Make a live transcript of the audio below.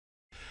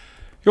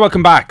You're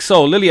welcome back.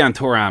 So, LILIAN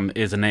THURAM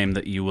is a name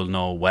that you will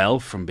know well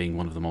from being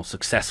one of the most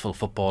successful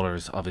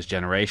footballers of his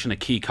generation, a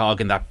key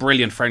cog in that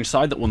brilliant French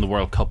side that won the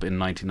World Cup in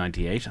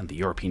 1998 and the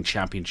European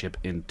Championship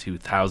in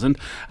 2000.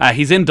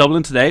 He's in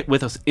Dublin today,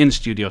 with us in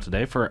studio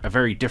today for a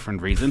very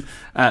different reason.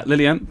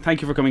 LILIAN,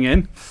 thank you for coming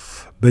in.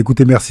 Bah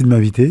écoutez, merci de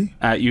m'inviter.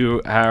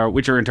 You are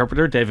with your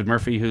interpreter, David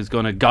Murphy, who's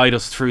going to guide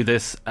us through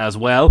this as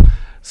well.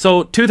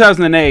 So,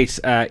 2008,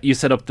 you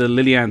set up the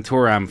LILIAN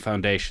THURAM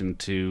Foundation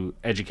to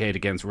educate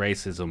against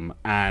racism,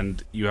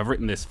 and you have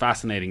written this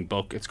fascinating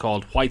book. It's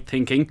called White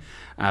Thinking,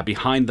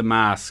 Behind the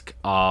Mask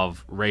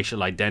of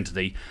Racial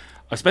Identity.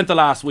 I spent the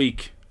last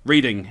week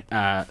reading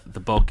the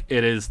book.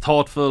 It is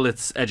thoughtful,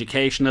 it's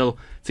educational,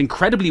 it's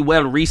incredibly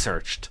well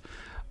researched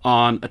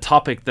on a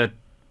topic that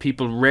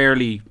people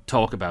rarely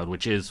talk about,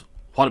 which is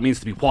what it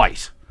means to be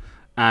white,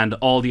 and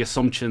all the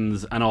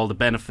assumptions and all the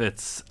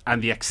benefits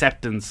and the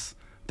acceptance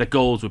that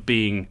goes with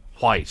being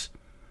white.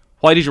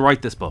 Why did you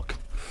write this book?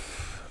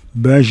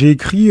 Ben, j'ai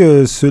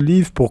écrit ce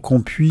livre pour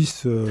qu'on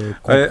puisse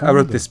comprendre. I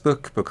wrote this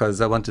book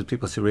because I wanted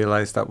people to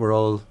realize that we're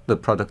all the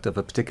product of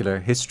a particular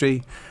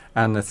history,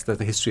 and it's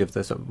the history of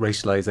the sort of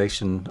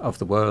racialization of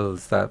the world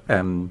that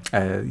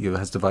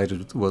has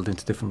divided the world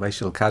into different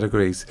racial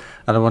categories.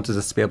 And I wanted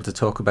us to be able to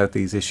talk about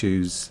these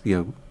issues,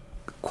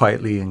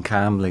 quietly and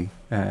calmly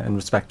and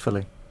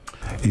respectfully.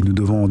 Et nous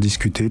devons en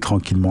discuter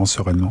tranquillement,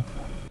 sereinement.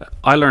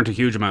 I learned a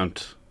huge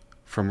amount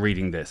from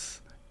reading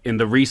this. In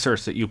the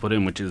research that you put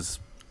in, which is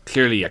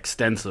clearly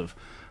extensive,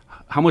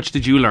 how much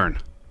did you learn?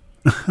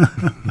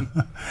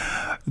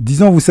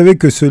 Disons, vous savez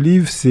que ce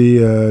livre, c'est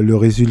le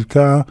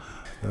résultat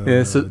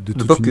so de the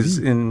toute book une is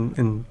vie.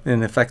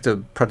 in effect a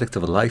product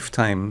of a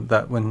lifetime.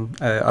 That when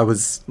I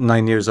was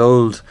 9 years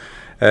old,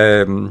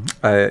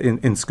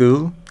 in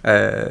school,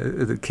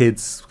 the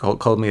kids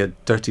called me a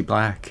dirty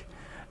black,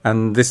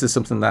 and this is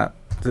something that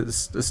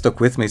stuck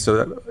with me.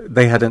 So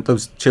that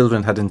those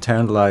children had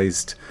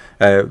internalized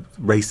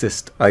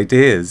racist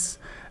ideas.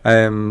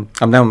 I'm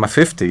now in my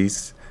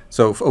 50s,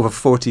 so over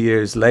 40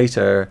 years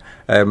later,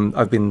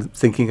 I've been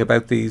thinking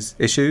about these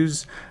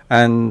issues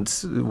and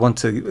want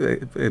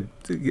to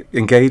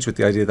engage with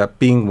the idea that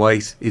being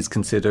white is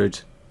considered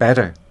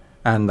better,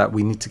 and that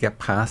we need to get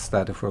past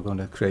that if we're going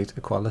to create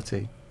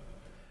equality.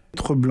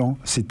 Être blanc,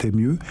 c'était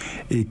mieux,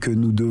 et que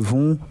nous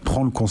devons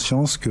prendre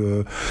conscience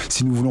que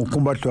si nous voulons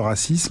combattre le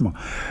racisme,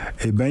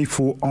 eh ben, il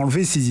faut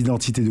enlever ces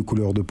identités de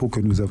couleur de peau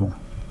que nous avons.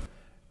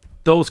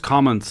 Those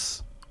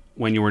comments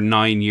when you were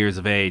 9 years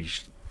of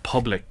age,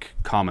 public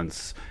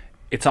comments,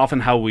 it's often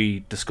how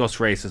we discuss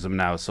racism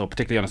now. So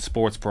particularly on a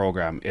sports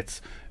program,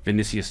 it's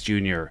Vinicius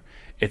Jr.,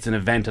 it's an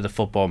event at a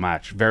football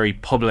match, very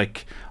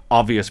public,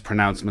 obvious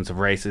pronouncements of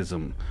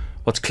racism.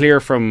 What's clear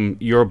from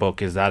your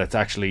book is that it's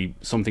actually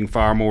something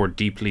far more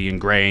deeply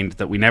ingrained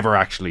that we never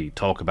actually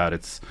talk about.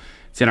 It's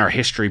in our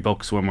history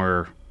books when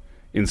we're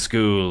in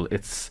school.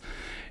 It's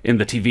in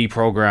the TV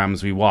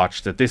programs we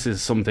watch, that this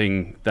is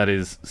something that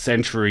is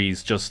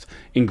centuries just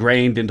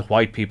ingrained into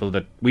white people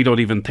that we don't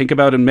even think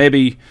about and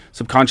maybe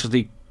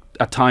subconsciously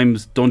at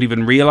times don't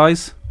even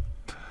realize.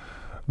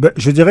 Ben,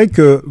 je dirais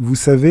que, vous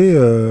savez,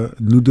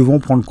 nous devons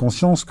prendre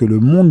conscience que le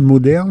monde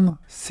moderne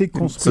s'est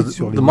construit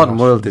sur les the modern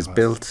world is races.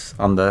 built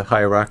on the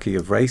hierarchy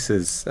of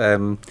races.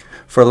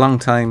 For a long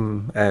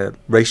time,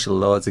 racial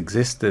laws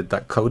existed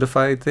that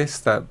codified this,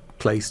 that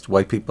placed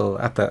white people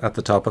at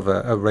the top of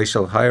a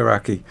racial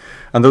hierarchy,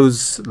 and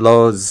those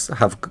laws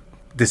have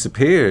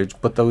disappeared,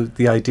 but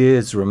the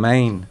ideas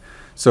remain.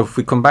 So if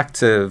we come back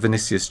to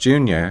Vinicius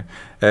Jr.,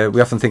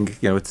 we often think,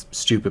 it's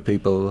stupid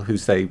people who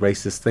say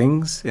racist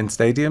things in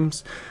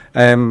stadiums,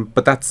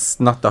 but that's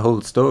not the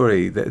whole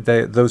story.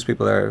 Those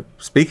people are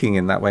speaking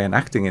in that way and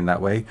acting in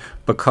that way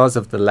because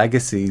of the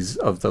legacies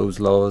of those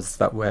laws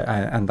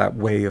and that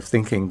way of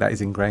thinking that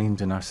is ingrained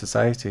in our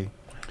society.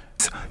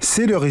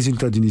 C'est le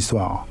résultat d'une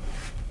histoire.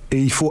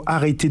 Et il faut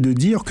arrêter de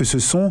dire que ce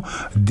sont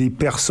des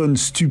personnes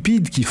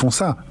stupides qui font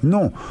ça.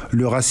 Non,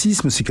 le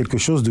racisme, c'est quelque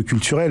chose de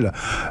culturel.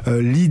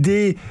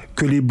 L'idée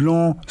que les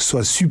Blancs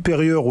soient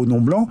supérieurs aux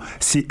non-Blancs,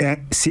 c'est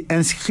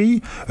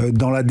inscrit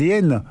dans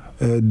l'ADN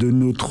de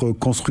notre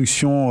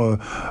construction,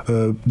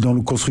 dans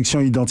nos constructions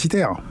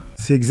identitaires.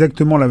 C'est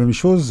exactement la même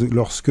chose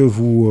lorsque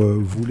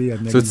vous voulez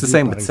analyser. So it's the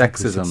same with par exemple,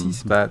 sexism.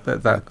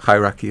 That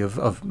hierarchy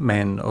of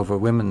men over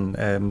women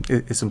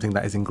is something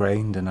that is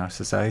ingrained in our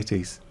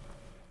societies.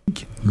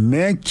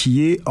 Mais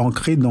qui est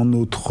ancré dans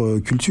notre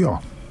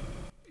culture.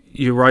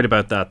 You're right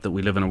about that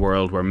we live in a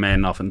world where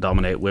men often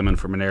dominate women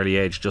from an early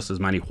age, just as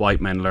many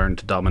white men learn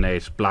to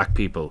dominate black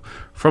people.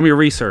 From your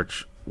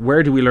research,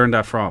 where do we learn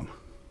that from?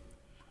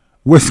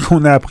 Où est-ce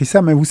qu'on a appris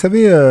ça? Mais vous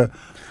savez,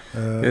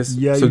 Yes.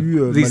 il y a So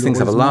eu these things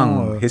have a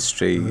malheureusement long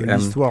history.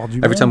 l'histoire du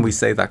Every time monde. we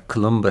say that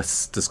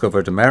Columbus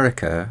discovered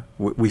America,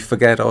 we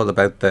forget all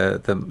about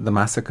the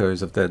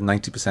massacres of the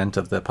 90%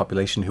 of the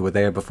population who were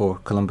there before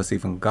Columbus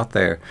even got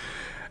there.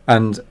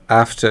 And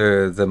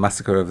after the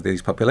massacre of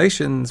these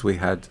populations, we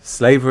had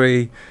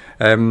slavery.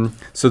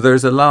 So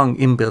there's a long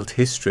inbuilt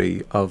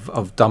history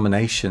of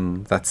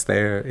domination that's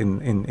there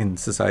in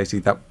society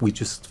that we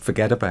just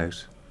forget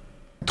about.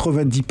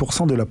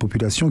 90% de la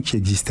population qui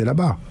existait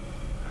là-bas.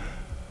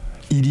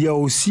 Il y a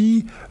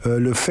aussi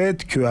le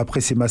fait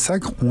qu'après ces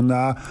massacres, on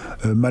a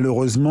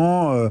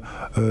malheureusement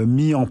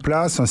mis en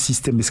place un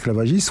système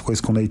esclavagiste, où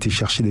est-ce qu'on a été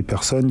chercher des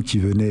personnes qui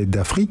venaient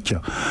d'Afrique.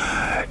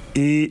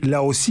 Et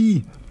là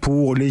aussi,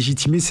 pour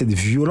légitimer cette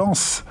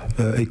violence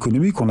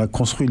économique, on a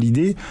construit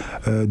l'idée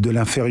de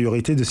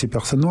l'infériorité de ces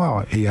personnes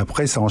noires. Et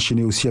après, ça a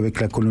enchaîné aussi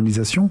avec la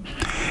colonisation.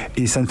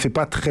 Et ça ne fait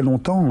pas très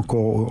longtemps,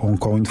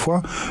 encore une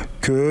fois,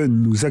 que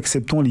nous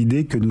acceptons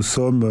l'idée que nous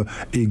sommes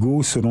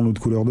égaux selon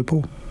notre couleur de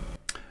peau.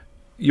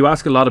 You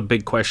ask a lot of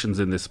big questions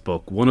in this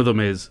book. One of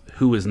them is,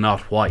 who is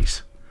not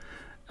white?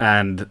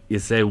 And you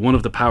say one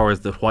of the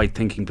powers that white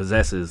thinking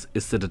possesses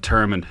is to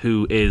determine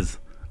who is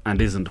and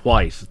isn't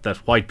white. That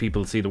white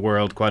people see the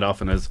world quite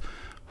often as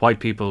white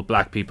people,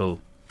 black people,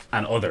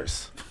 and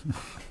others.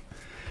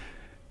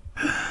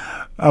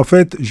 En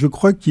fait, je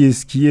crois que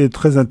ce qui est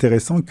très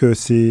intéressant, que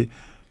c'est...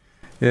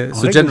 Yeah,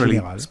 so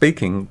generally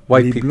speaking,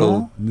 white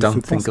people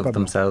don't think of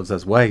themselves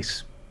as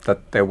white.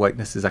 That their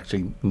whiteness is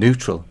actually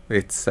neutral.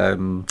 It's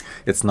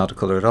not a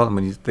color at all.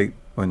 And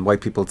when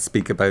white people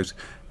speak about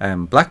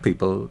black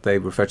people, they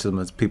refer to them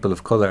as people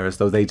of color, as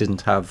though they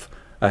didn't have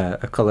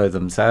a color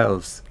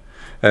themselves.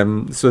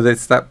 So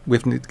it's that we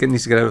need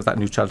to get out of that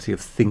neutrality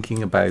of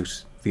thinking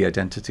about the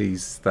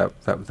identities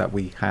that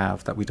we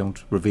have, that we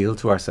don't reveal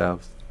to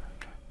ourselves.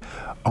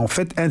 En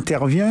fait,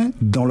 intervient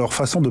dans leur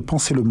façon de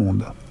penser le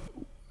monde.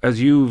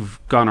 As you've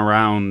gone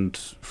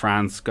around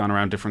France, gone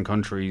around different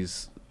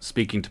countries,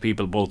 speaking to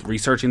people, both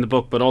researching the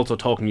book but also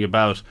talking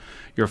about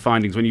your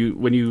findings,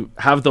 when you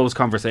have those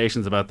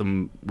conversations about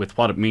them with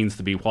what it means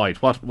to be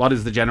white, what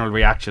is the general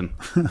reaction?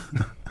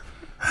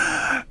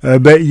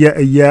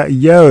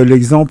 Y a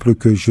l'exemple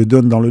que je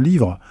donne dans le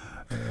livre.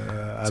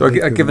 So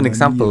I give an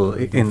example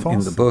in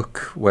the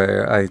book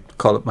where I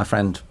call up my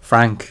friend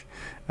Frank,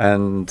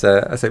 and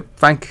I say,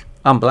 Frank,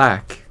 I'm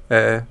black,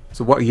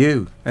 so what are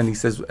you? And he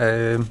says,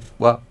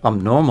 well,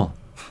 I'm normal.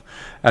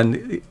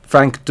 And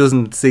Frank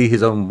doesn't see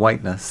his own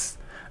whiteness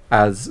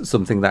as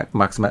something that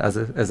marks him as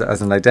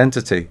an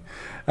identity.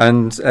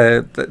 And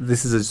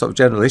this is a sort of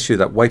general issue,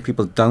 that white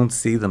people don't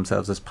see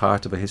themselves as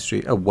part of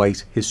a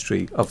white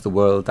history of the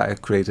world that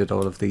have created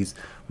all of these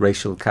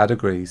racial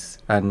categories.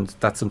 And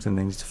that's something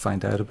they need to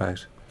find out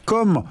about.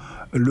 Comme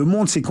le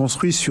monde s'est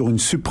construit sur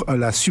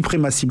la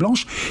suprématie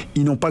blanche,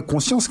 ils n'ont pas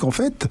conscience qu'en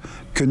fait,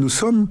 que nous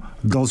sommes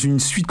dans une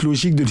suite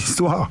logique de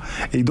l'histoire.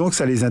 Et donc,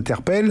 ça les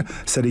interpelle,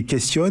 ça les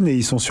questionne et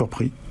ils sont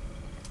surpris.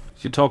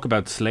 You talk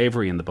about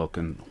slavery in the book,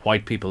 and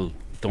white people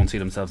don't see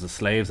themselves as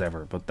slaves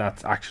ever, but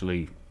that's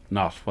actually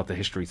not what the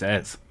history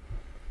says.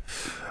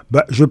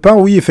 Bah, je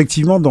parle, oui,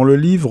 effectivement, dans le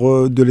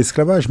livre de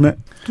l'esclavage, mais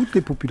toutes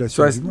les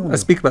populations du monde. I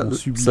speak about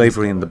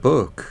slavery in the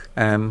book.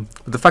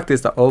 But the fact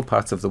is that all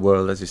parts of the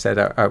world, as you said,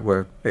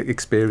 were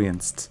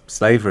experienced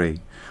slavery.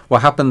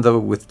 What happened, though,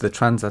 with the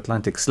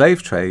transatlantic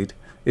slave trade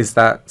is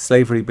that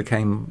slavery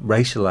became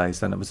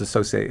racialized, and it was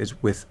associated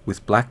with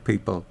black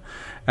people.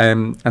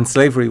 And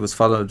slavery was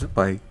followed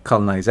by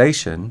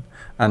colonization,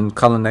 and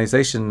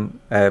colonization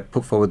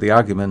put forward the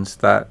argument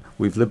that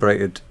we've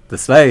liberated the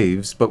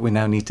slaves, but we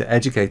now need to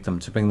educate them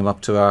to bring them up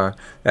to our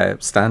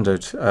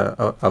standard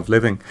of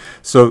living.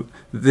 So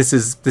this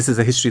is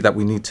a history that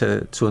we need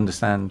to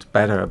understand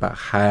better, about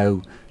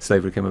how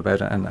slavery came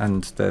about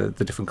and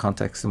the different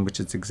contexts in which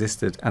it's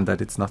existed, and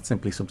that it's not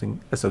simply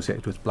something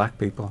associated with black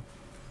people.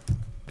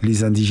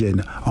 Les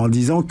indigènes, en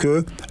disant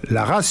que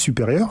la race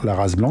supérieure, la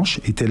race blanche,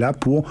 était là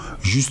pour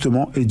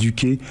justement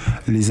éduquer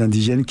les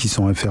indigènes qui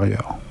sont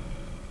inférieurs.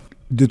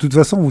 De toute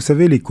façon, vous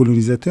savez, les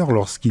colonisateurs,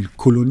 lorsqu'ils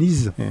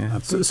colonisent... Yeah.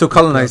 So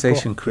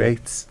colonization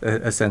creates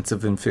a sense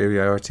of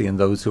inferiority in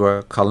those who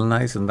are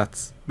colonized, and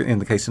that's in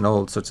the case in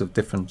all sorts of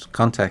different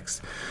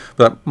contexts.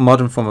 But a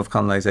modern form of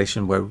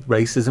colonization where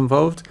race is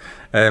involved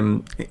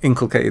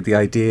inculcated the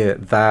idea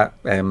that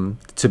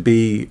to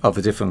be of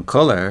a different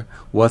color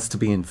was to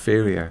be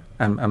inferior.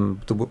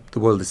 And the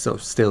world is sort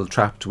of still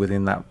trapped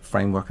within that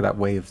framework, that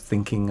way of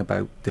thinking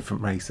about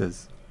different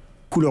races.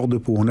 Couleur de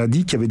peau. On a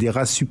dit qu'il y avait des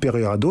races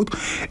supérieures à d'autres,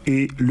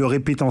 et le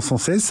répétant sans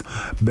cesse,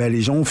 ben,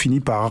 les gens ont fini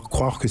par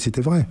croire que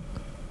c'était vrai.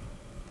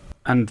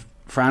 And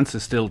France is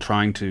still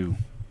trying to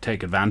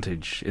take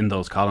advantage in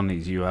those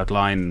colonies. You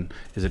outline,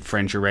 is it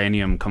French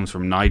uranium comes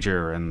from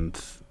Niger, and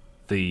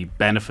the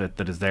benefit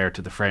that is there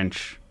to the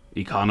French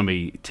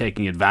economy,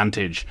 taking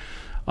advantage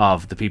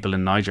of the people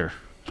in Niger.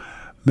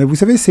 Mais vous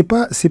savez, c'est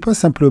pas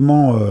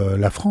simplement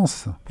la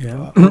France.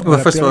 Yeah. Well,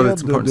 first of all,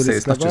 it's important to say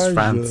it's not just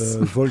France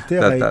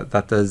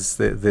that does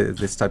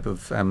this type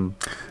of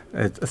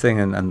thing,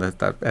 and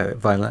that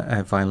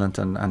violent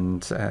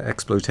and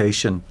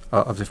exploitation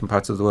of different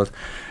parts of the world.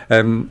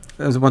 I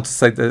want to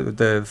say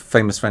the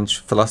famous French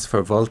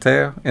philosopher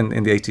Voltaire in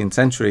the 18th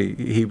century,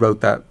 he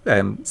wrote that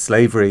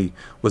slavery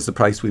was the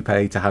price we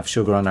pay to have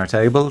sugar on our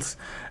tables.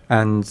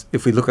 And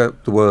if we look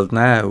at the world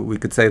now, we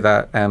could say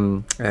that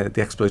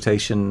the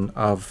exploitation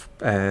of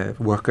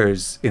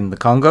workers in the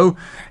Congo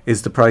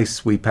is the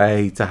price we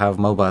pay to have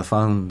mobile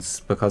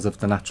phones, because of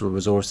the natural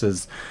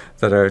resources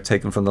that are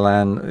taken from the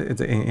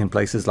land in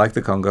places like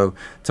the Congo,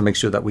 to make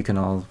sure that we can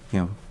all,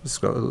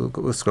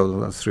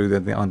 scroll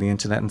through on the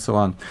internet and so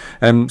on.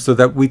 So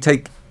that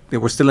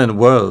we're still in a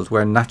world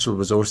where natural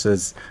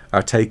resources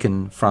are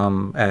taken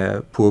from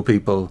poor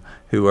people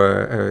who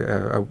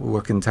are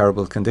working in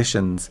terrible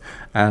conditions,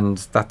 and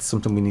that's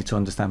something we need to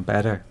understand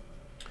better.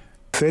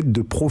 Fait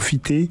de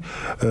profiter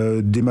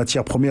des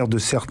matières premières de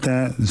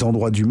certains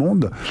endroits du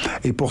monde,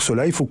 et pour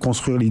cela il faut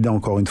construire l'idée,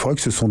 encore une fois, que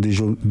ce sont des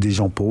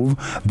gens pauvres,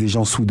 des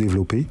gens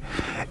sous-développés,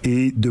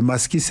 et de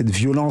masquer cette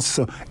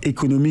violence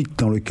économique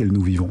dans laquelle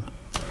nous vivons.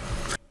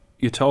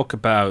 You talk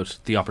about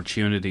the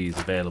opportunities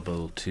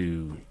available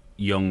to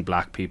young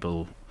black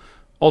people,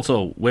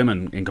 also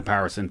women, in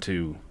comparison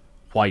to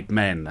white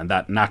men, and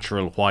that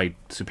natural white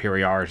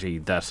superiority,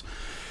 that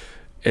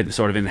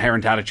sort of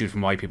inherent attitude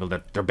from white people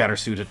that they're better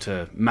suited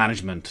to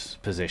management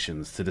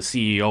positions, to the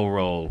CEO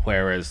role,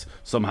 whereas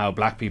somehow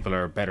black people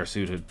are better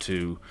suited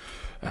to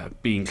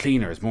being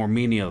cleaners, more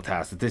menial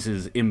tasks, that this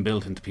is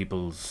inbuilt into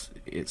people's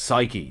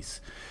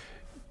psyches.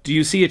 Do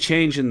you see a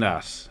change in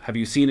that? Have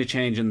you seen a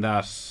change in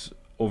that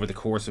over the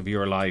course of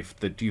your life?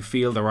 That do you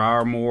feel there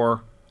are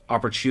more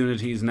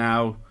opportunities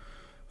now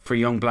for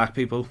young black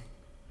people?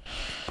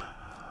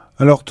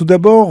 Alors tout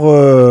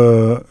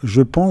d'abord,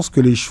 je pense que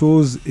les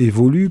choses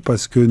évoluent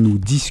parce que nous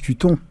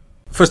discutons.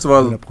 First of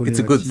all, it's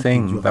a good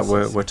thing that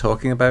we're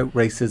talking about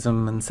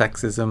racism and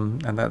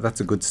sexism, and that's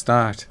a good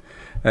start.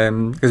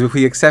 Because if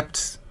we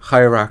accept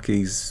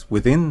hierarchies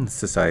within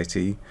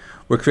society,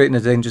 we're creating a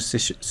dangerous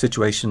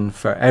situation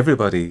for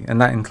everybody, and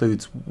that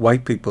includes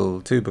white people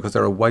too, because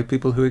there are white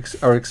people who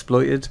are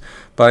exploited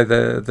by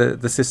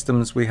the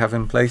systems we have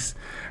in place,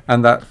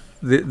 and that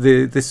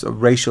this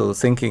racial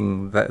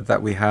thinking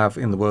that we have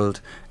in the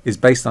world is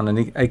based on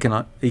an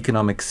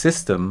economic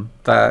system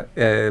that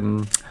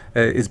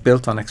is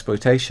built on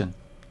exploitation,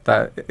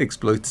 that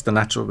exploits the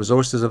natural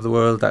resources of the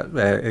world, that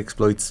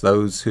exploits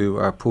those who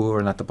are poor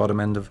and at the bottom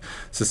end of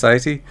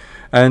society.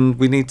 And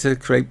we need to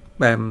create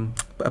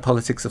a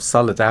politics of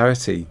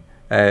solidarity,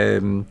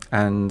 and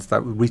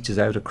that reaches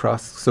out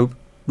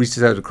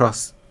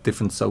across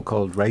different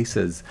so-called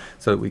races,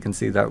 so that we can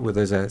see that where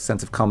there's a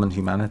sense of common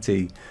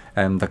humanity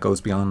that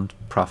goes beyond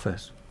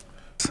profit.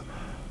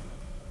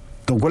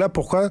 Donc voilà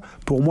pourquoi,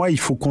 pour moi, il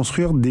faut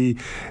construire des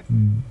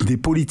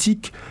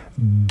politiques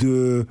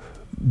de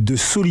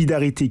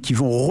solidarité qui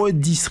vont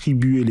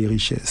redistribuer les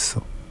richesses.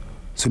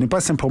 Ce n'est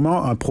pas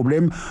simplement un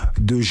problème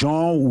de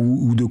genre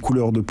ou de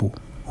couleur de peau.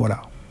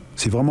 Voilà.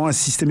 C'est vraiment un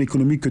système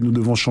économique que nous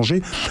devons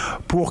changer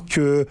pour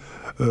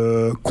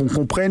qu'on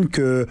comprenne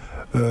que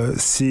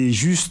c'est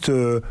juste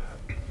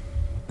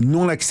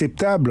non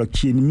acceptable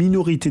qu'il y ait une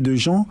minorité de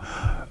gens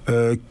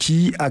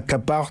qui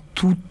accaparent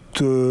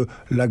toute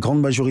la grande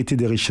majorité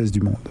des richesses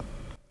du monde.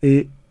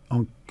 Et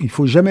il ne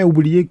faut jamais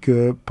oublier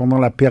que pendant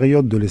la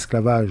période de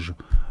l'esclavage,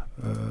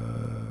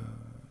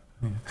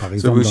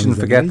 so we shouldn't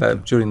forget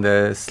that during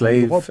the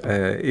slave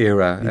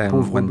era,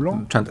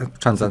 when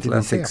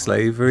transatlantic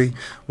slavery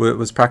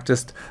was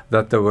practiced,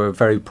 that there were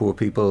very poor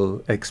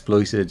people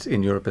exploited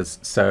in Europe as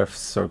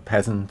serfs or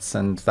peasants,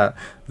 and that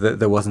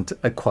there wasn't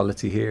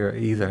equality here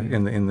either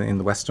in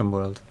the Western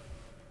world.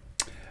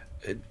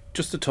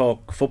 Just to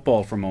talk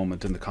football for a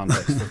moment in the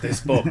context of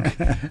this book,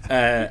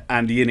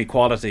 and the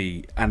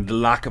inequality and the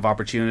lack of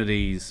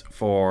opportunities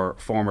for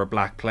former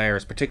black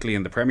players, particularly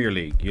in the Premier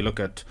League. You look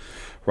at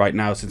right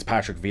now, since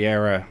Patrick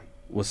Vieira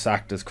was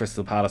sacked as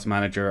Crystal Palace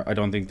manager, I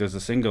don't think there's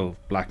a single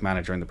black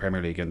manager in the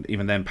Premier League, and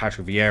even then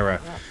Patrick Vieira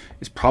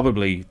is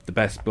probably the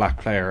best black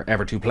player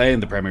ever to play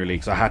in the Premier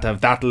League, so I had to have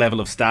that level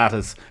of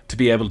status to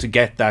be able to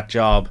get that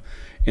job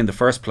in the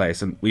first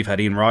place. And we've had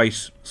Ian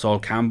Wright, Saul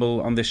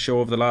Campbell on this show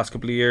over the last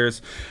couple of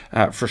years,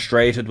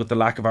 frustrated with the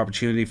lack of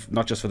opportunity,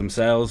 not just for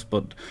themselves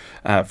but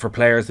for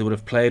players they would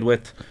have played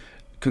with.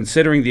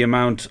 Considering the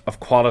amount of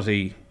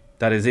quality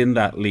that is in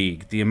that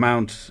league, the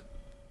amount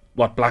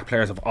what black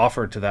players have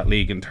offered to that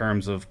league in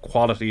terms of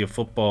quality of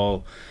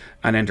football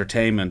and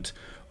entertainment,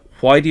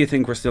 why do you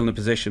think we're still in a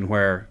position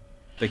where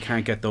they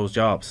can't get those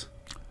jobs?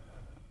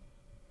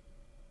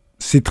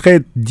 C'est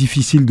très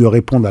difficile de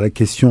répondre à la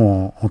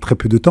question en très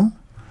peu de temps.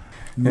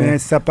 Mais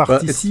ça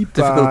participe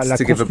à la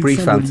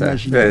construction de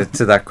l'imaginaire.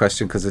 To that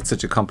question, because it's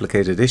such a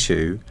complicated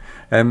issue,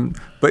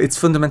 but it's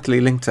fundamentally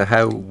linked to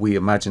how we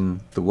imagine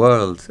the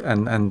world,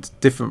 and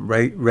different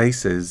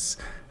races,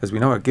 as we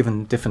know, are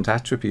given different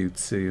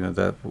attributes. You know,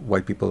 that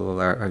white people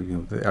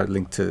are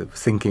linked to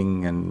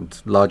thinking and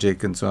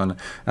logic and so on,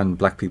 and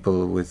black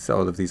people with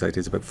all of these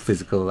ideas about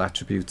physical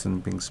attributes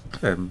and being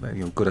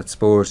good at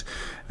sport,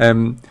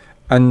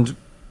 and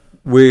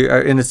we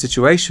are in a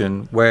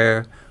situation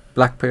where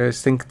black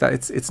players think that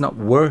it's not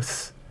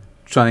worth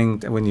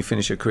trying, when you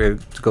finish your career,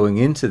 going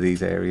into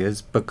these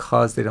areas,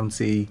 because they don't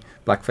see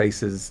black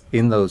faces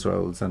in those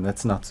roles, and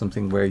that's not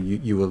something where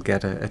you will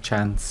get a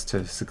chance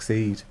to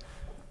succeed.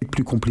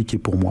 plus compliqué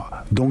pour moi.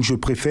 Donc je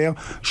préfère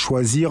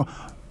choisir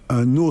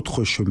un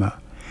autre chemin.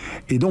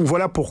 Et donc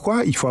voilà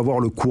pourquoi il faut avoir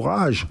le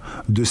courage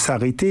de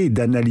s'arrêter,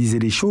 d'analyser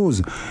les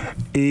choses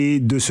et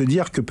de se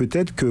dire que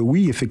peut-être que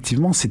oui,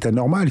 effectivement, c'est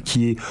anormal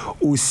qu'il y ait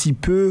aussi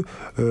peu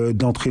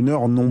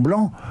d'entraîneurs non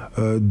blancs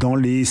dans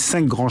les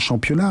 5 grands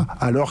championnats,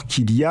 alors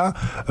qu'il y a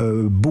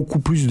beaucoup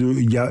plus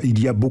il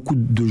y a beaucoup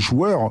de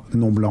joueurs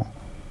non blancs.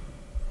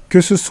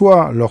 Que ce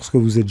soit lorsque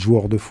vous êtes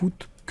joueur de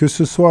foot, que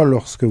ce soit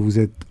lorsque vous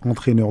êtes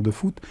entraîneur de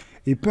foot,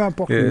 et peu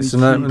importe. Yeah, so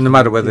no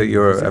matter whether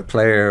you're a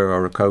player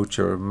or a coach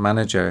or a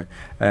manager,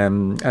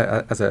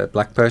 as a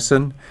black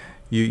person,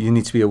 you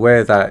need to be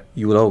aware that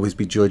you will always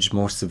be judged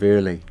more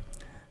severely.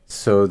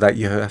 So that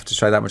you have to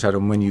try that much harder.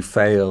 And when you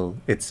fail,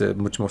 it's a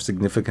much more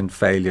significant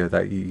failure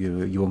that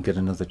you won't get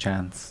another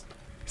chance.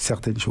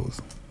 Certaines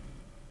choses.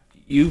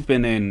 You've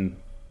been in,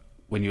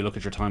 when you look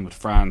at your time with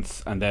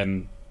France and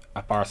then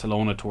at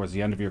Barcelona towards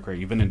the end of your career,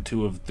 you've been in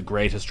 2 of the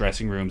greatest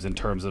dressing rooms in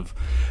terms of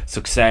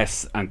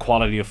success and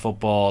quality of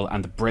football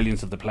and the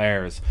brilliance of the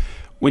players.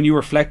 When you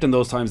reflect on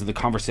those times and the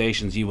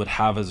conversations you would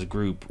have as a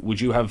group,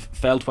 would you have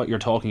felt what you're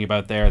talking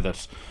about there,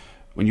 that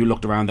when you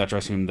looked around that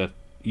dressing room, that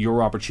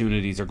your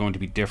opportunities are going to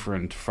be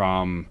different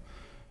from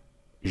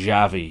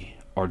Xavi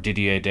or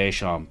Didier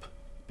Deschamps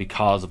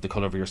because of the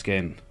colour of your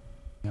skin?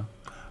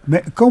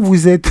 Mais quand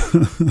vous êtes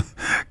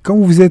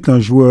un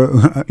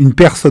joueur, une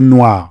personne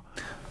noire,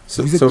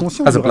 so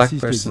as a black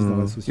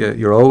person,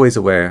 you're always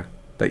aware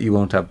that you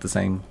won't have the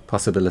same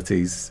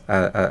possibilities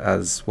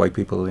as white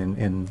people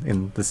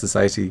in the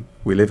society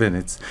we live in.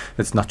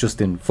 It's not just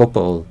in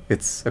football,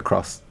 it's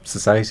across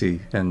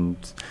society, and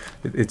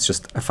it's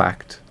just a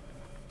fact.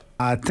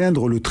 À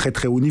atteindre le très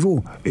très haut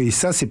niveau. Et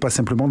ça, c'est pas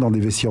simplement dans des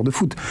vestiaires de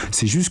foot.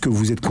 C'est juste que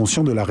vous êtes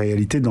conscient de la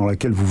réalité dans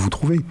laquelle vous vous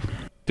trouvez.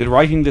 Did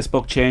writing this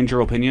book change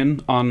your opinion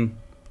on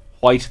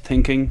white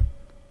thinking,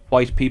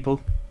 white people?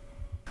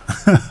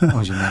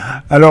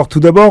 Alors tout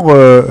d'abord,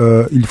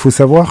 il faut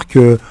savoir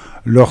que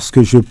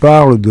lorsque je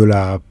parle de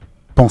la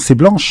pensée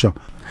blanche,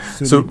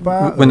 so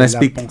when I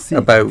speak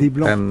about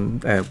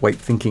white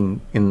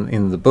thinking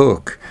in the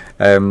book,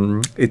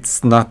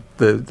 it's not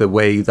the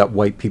way that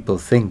white people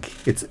think.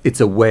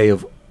 It's a way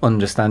of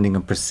understanding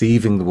and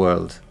perceiving the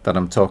world that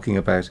I'm talking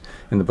about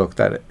in the book,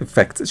 that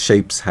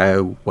shapes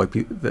how white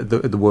people,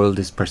 the world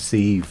is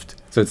perceived.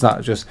 So it's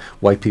not just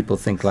white people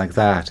think like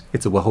that.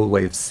 It's a whole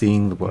way of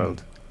seeing the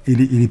world. Et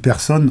les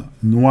personnes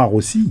noires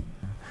aussi.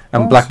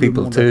 And black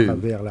people too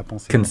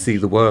can see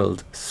the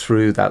world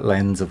through that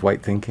lens of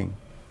white thinking.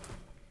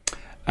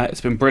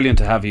 It's been brilliant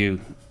to have you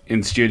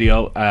in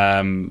studio.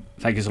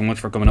 Thank you so much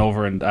for coming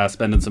over and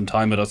spending some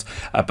time with us.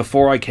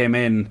 Before I came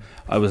in,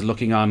 I was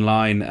looking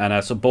online,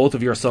 and so both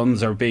of your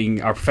sons are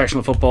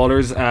professional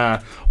footballers.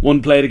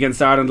 One played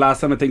against Ireland last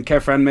time. I think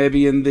Kefren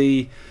maybe in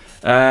the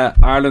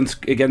Ireland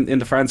again in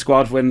the France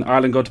squad when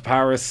Ireland go to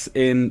Paris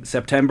in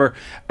September.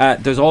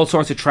 There's all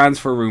sorts of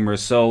transfer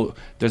rumours. So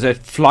there's a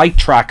flight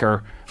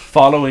tracker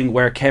following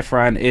where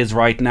Kefren is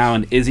right now,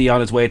 and is he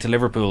on his way to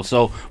Liverpool?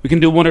 So we can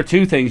do one or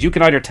two things. You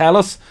can either tell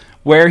us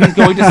where he's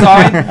going to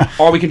sign,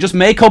 or we can just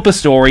make up a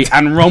story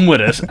and run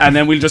with it, and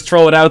then we'll just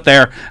throw it out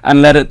there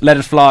and let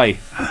it fly.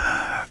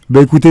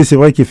 Ben écoutez, c'est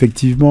vrai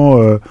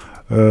qu'effectivement,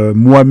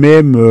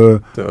 moi-même,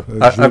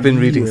 I've been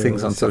reading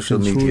things on social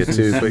media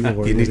too,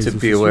 but you need to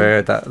be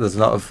aware that there's a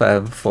lot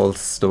of false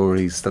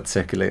stories that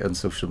circulate on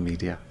social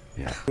media.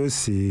 Yeah.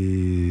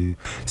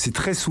 C'est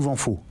très souvent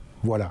faux.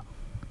 Voilà.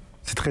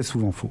 C'est très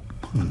souvent faux.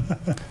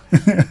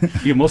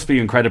 You must be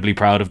incredibly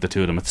proud of the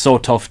two of them. It's so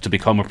tough to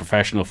become a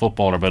professional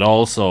footballer, but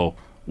also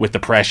with the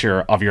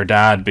pressure of your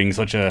dad being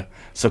such a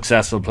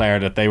successful player,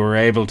 that they were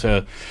able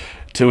to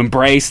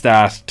embrace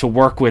that, to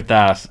work with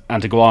that,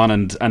 and to go on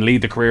and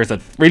lead the careers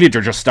that really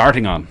they're just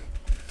starting on.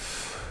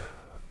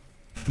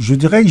 Je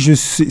dirais que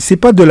c'est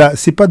pas de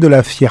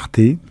la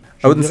fierté.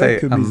 I wouldn't say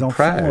I'm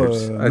proud.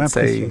 I'd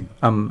say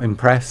I'm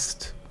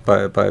impressed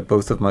by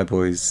both of my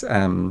boys,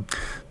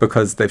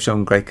 because they've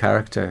shown great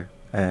character,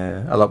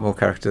 a lot more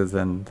character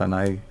than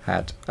I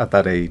had at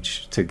that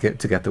age to get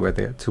to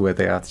where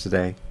they are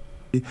today.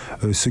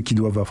 Ceux qui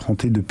doivent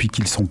affronter depuis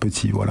qu'ils sont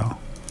petits, voilà.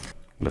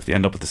 Well, if they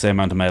end up with the same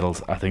amount of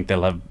medals, I think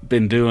they'll have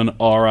been doing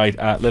all right.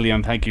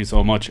 Lilian, thank you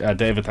so much.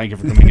 David, thank you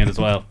for coming in as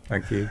well.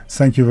 Thank you.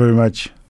 Thank you very much.